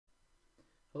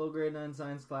Hello, grade 9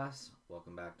 science class.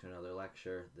 Welcome back to another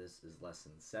lecture. This is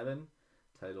lesson 7,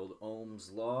 titled Ohm's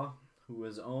Law. Who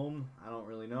is Ohm? I don't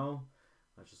really know.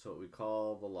 That's just what we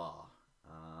call the law.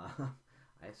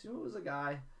 I assume it was a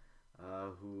guy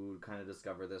who kind of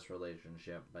discovered this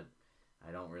relationship, but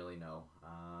I don't really know.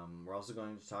 We're also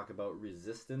going to talk about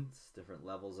resistance, different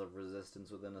levels of resistance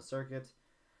within a circuit,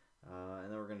 and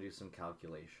then we're going to do some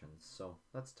calculations. So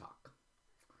let's talk.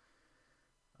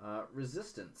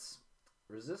 Resistance.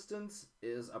 Resistance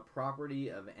is a property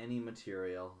of any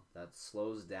material that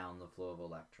slows down the flow of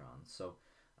electrons. So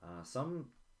some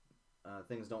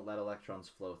things don't let electrons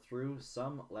flow through.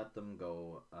 Some let them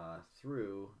go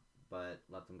through, but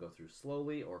let them go through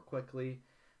slowly or quickly.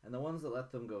 And the ones that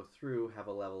let them go through have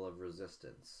a level of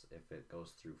resistance. If it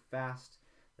goes through fast,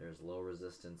 there's low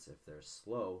resistance. If they're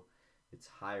slow, it's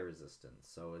high resistance.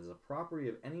 So it is a property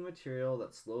of any material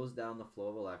that slows down the flow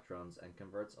of electrons and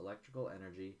converts electrical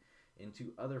energy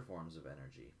into other forms of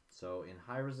energy. So in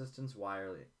high resistance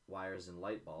wires and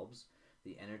light bulbs,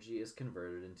 the energy is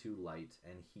converted into light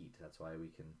and heat. That's why we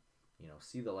can,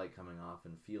 see the light coming off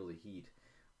and feel the heat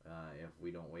if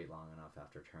we don't wait long enough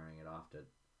after turning it off to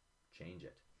change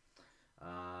it.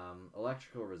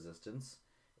 Electrical resistance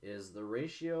is the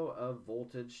ratio of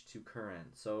voltage to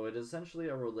current. So it is essentially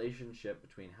a relationship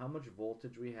between how much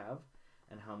voltage we have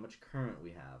and how much current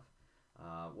we have.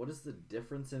 What is the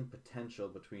difference in potential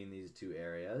between these two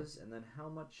areas, and then how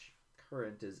much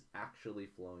current is actually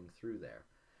flowing through there?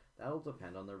 That will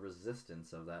depend on the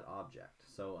resistance of that object.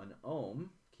 So an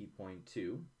ohm, key point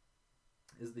 2,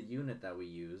 is the unit that we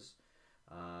use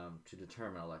to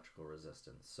determine electrical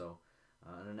resistance. So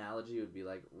an analogy would be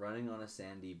like running on a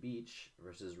sandy beach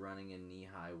versus running in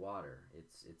knee-high water.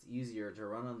 It's easier to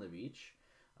run on the beach,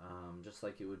 just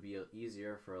like it would be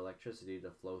easier for electricity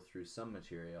to flow through some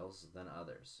materials than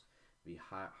others. It'd be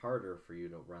harder for you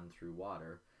to run through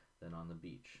water than on the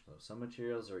beach. So some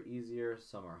materials are easier,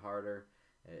 some are harder.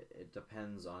 It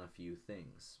depends on a few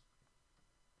things.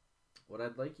 What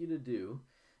I'd like you to do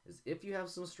is, if you have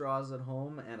some straws at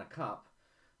home and a cup,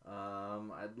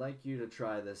 I'd like you to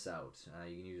try this out.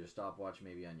 You can use your stopwatch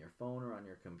maybe on your phone or on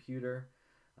your computer,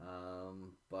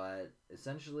 but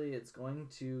essentially it's going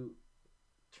to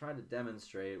try to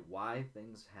demonstrate why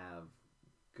things have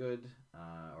good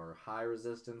or high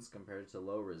resistance compared to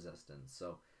low resistance.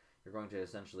 So you're going to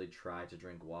essentially try to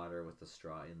drink water with the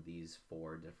straw in these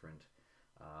 4 different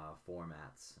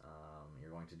formats.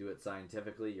 You're going to do it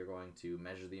scientifically. You're going to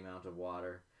measure the amount of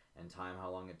water and time how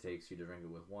long it takes you to drink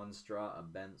it with 1 straw, a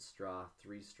bent straw,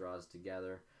 3 straws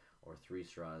together, or 3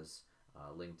 straws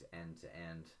linked end to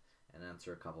end, and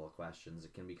answer a couple of questions.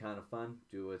 It can be kind of fun.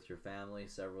 Do it with your family.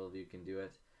 Several of you can do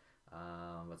it.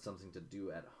 But something to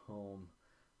do at home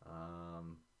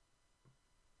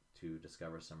to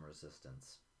discover some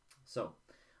resistance. So,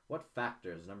 what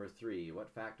factors, number 3,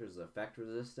 what factors affect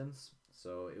resistance?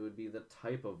 So it would be the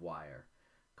type of wire.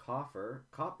 Copper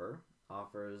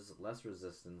offers less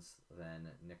resistance than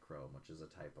nichrome, which is a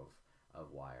type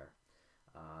of wire.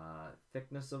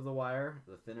 Thickness of the wire.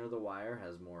 The thinner the wire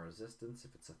has more resistance.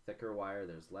 If it's a thicker wire,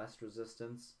 there's less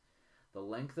resistance. The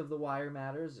length of the wire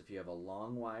matters. If you have a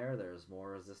long wire, there's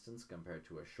more resistance compared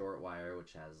to a short wire,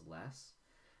 which has less.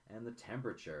 And the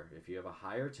temperature. If you have a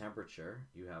higher temperature,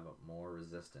 you have more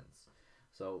resistance.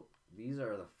 So these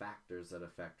are the factors that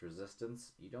affect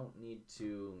resistance. You don't need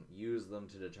to use them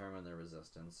to determine the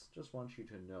resistance. Just want you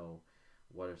to know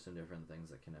what are some different things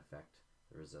that can affect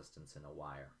the resistance in a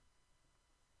wire.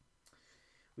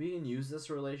 We can use this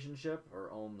relationship, or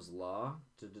Ohm's law,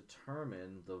 to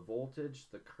determine the voltage,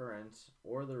 the current,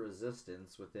 or the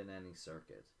resistance within any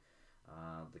circuit.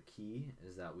 The key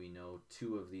is that we know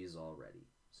 2 of these already.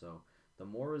 So the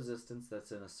more resistance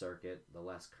that's in a circuit, the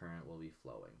less current will be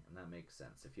flowing. And that makes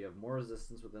sense. If you have more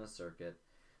resistance within a circuit,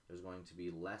 there's going to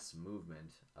be less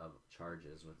movement of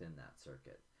charges within that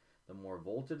circuit. The more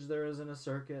voltage there is in a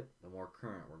circuit, the more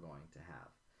current we're going to have.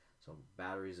 So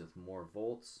batteries with more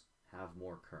volts have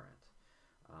more current.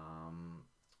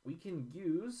 We can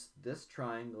use this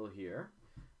triangle here,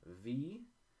 V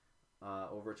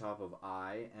over top of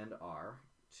I and R,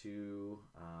 to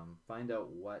find out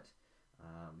what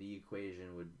the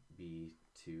equation would be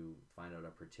to find out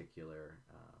a particular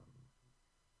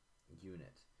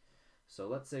unit. So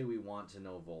let's say we want to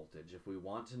know voltage. If we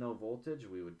want to know voltage,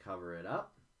 we would cover it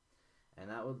up, and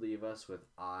that would leave us with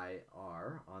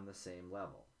IR on the same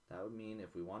level. That would mean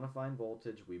if we want to find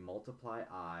voltage, we multiply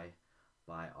I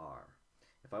by R.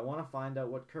 If I want to find out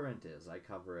what current is, I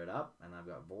cover it up, and I've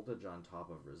got voltage on top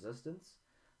of resistance.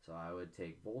 So I would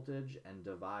take voltage and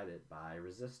divide it by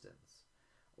resistance.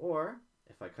 Or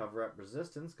if I cover up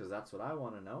resistance, because that's what I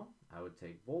want to know, I would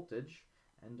take voltage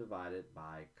and divide it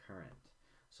by current.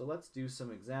 So let's do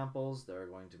some examples. There are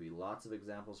going to be lots of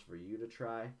examples for you to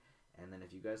try. And then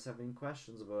if you guys have any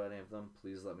questions about any of them,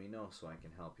 please let me know so I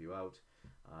can help you out.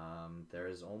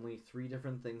 There's only 3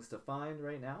 different things to find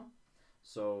right now.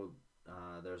 So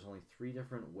there's only 3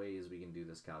 different ways we can do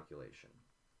this calculation.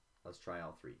 Let's try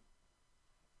all 3.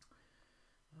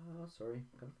 Sorry,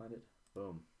 couldn't find it.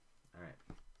 Boom. All right.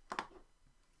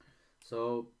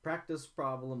 So practice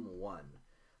problem 1.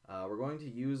 We're going to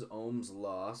use Ohm's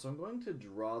law, so I'm going to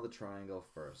draw the triangle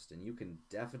first, and you can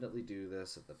definitely do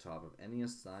this at the top of any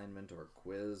assignment or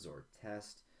quiz or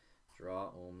test. Draw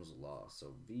Ohm's law.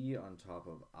 So V on top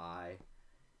of I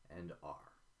and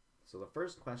R. So the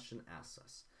first question asks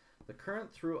us, the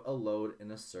current through a load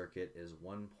in a circuit is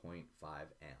 1.5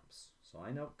 amps. So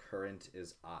I know current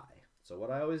is I. So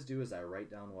what I always do is I write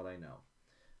down what I know.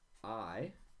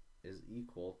 I is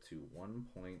equal to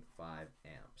 1.5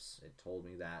 amps. It told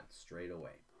me that straight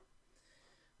away.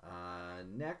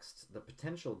 Next, the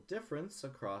potential difference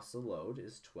across the load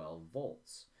is 12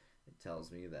 volts. It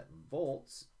tells me that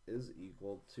volts is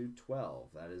equal to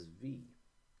 12. That is V,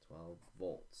 12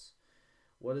 volts.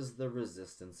 What is the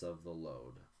resistance of the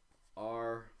load?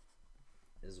 R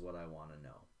is what I want to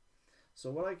know.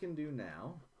 So what I can do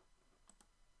now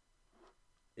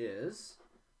is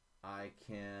I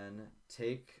can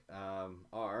take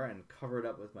R and cover it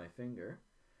up with my finger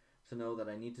to know that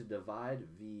I need to divide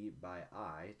V by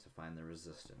I to find the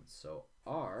resistance. So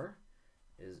R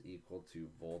is equal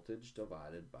to voltage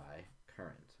divided by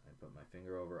current. I put my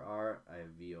finger over R, I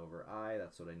have V over I,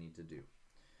 that's what I need to do.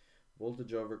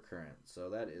 Voltage over current, so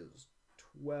that is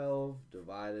 12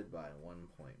 divided by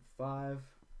 1.5. Oh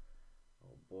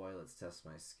boy, let's test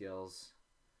my skills.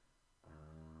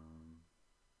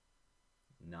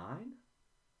 9? I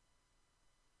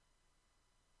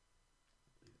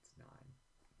believe it's 9.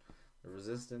 The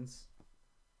resistance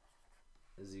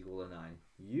is equal to 9.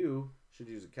 You should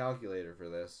use a calculator for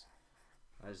this.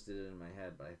 I just did it in my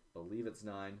head, but I believe it's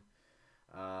 9.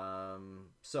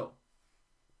 So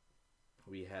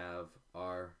we have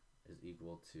R is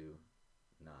equal to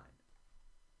 9.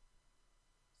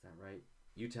 Is that right?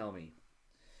 You tell me.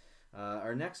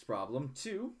 Our next problem,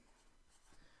 2.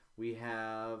 We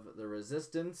have the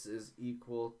resistance is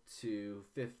equal to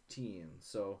 15.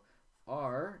 So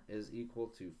R is equal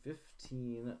to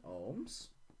 15 ohms.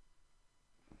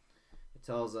 It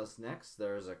tells us next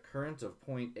there's a current of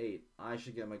 0.8. I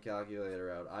should get my calculator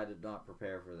out. I did not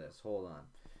prepare for this. Hold on.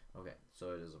 Okay,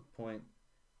 so it is a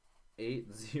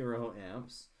 0.80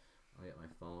 amps. I'll get my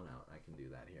phone out. I can do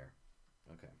that here.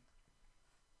 Okay.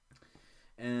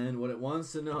 And what it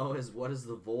wants to know is what is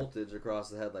the voltage across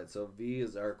the headlight. So V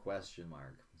is our question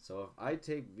mark. So if I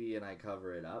take V and I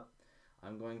cover it up,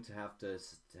 I'm going to have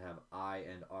I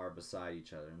and R beside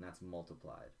each other, and that's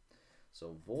multiplied.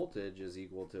 So voltage is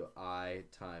equal to I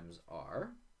times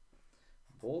R.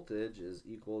 Voltage is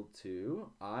equal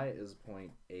to I is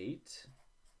 0.8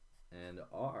 and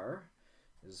R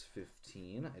is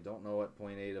 15. I don't know what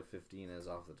 0.8 of 15 is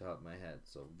off the top of my head.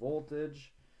 So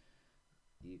voltage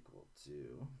equal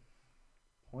to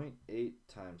 0.8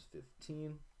 times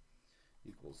 15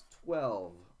 equals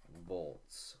 12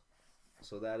 volts.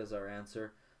 So that is our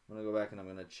answer. I'm going to go back and I'm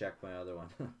going to check my other one.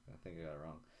 I think I got it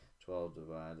wrong. 12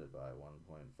 divided by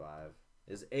 1.5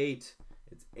 is 8.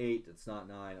 It's 8. It's not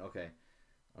 9. Okay.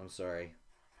 I'm sorry.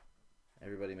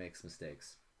 Everybody makes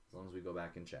mistakes. As long as we go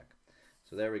back and check.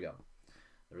 So there we go.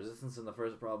 The resistance in the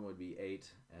first problem would be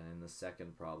 8, and in the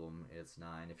second problem it's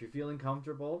 9. If you're feeling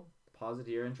comfortable, pause it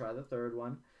here and try the third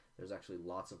one. There's actually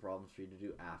lots of problems for you to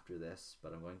do after this,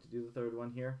 but I'm going to do the third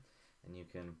one here, and you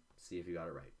can see if you got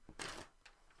it right.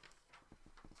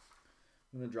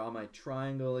 I'm going to draw my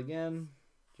triangle again,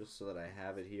 just so that I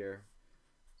have it here.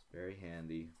 It's very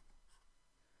handy.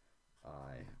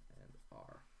 I and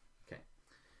R. Okay,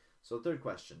 so third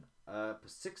question.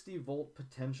 60 volt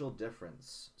potential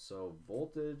difference. So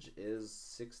voltage is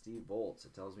 60 volts.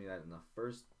 It tells me that in the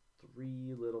first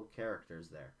 3 little characters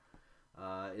there.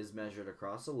 Is measured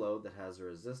across a load that has a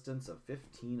resistance of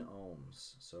 15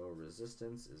 ohms. So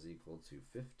resistance is equal to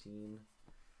 15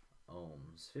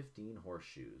 ohms, 15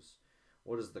 horseshoes.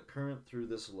 What is the current through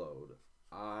this load?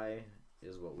 I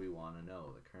is what we want to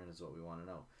know. The current is what we want to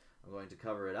know. I'm going to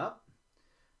cover it up.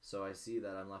 So I see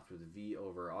that I'm left with V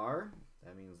over R.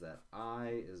 That means that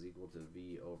I is equal to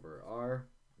V over R,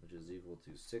 which is equal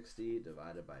to 60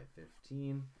 divided by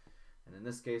 15. And in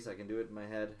this case, I can do it in my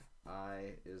head.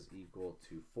 I is equal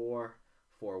to 4.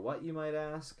 For what, you might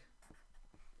ask?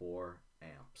 4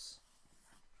 amps.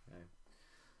 Okay.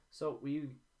 So we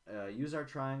use our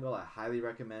triangle. I highly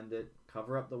recommend it.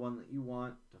 Cover up the one that you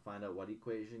want to find out what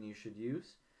equation you should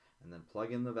use. and then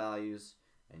plug in the values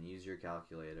and use your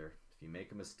calculator. If you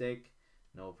make a mistake,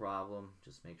 no problem.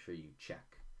 Just make sure you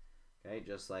check. Okay,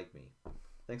 just like me.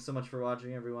 Thanks so much for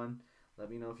watching, everyone. Let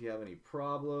me know if you have any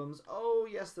problems. Oh,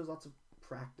 yes, there's lots of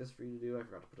practice for you to do. I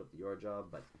forgot to put up the Your Job,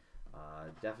 but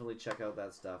definitely check out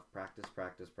that stuff. Practice,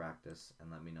 practice, practice,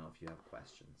 and let me know if you have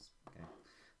questions. Okay.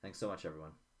 Thanks so much,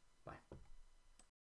 everyone. Bye.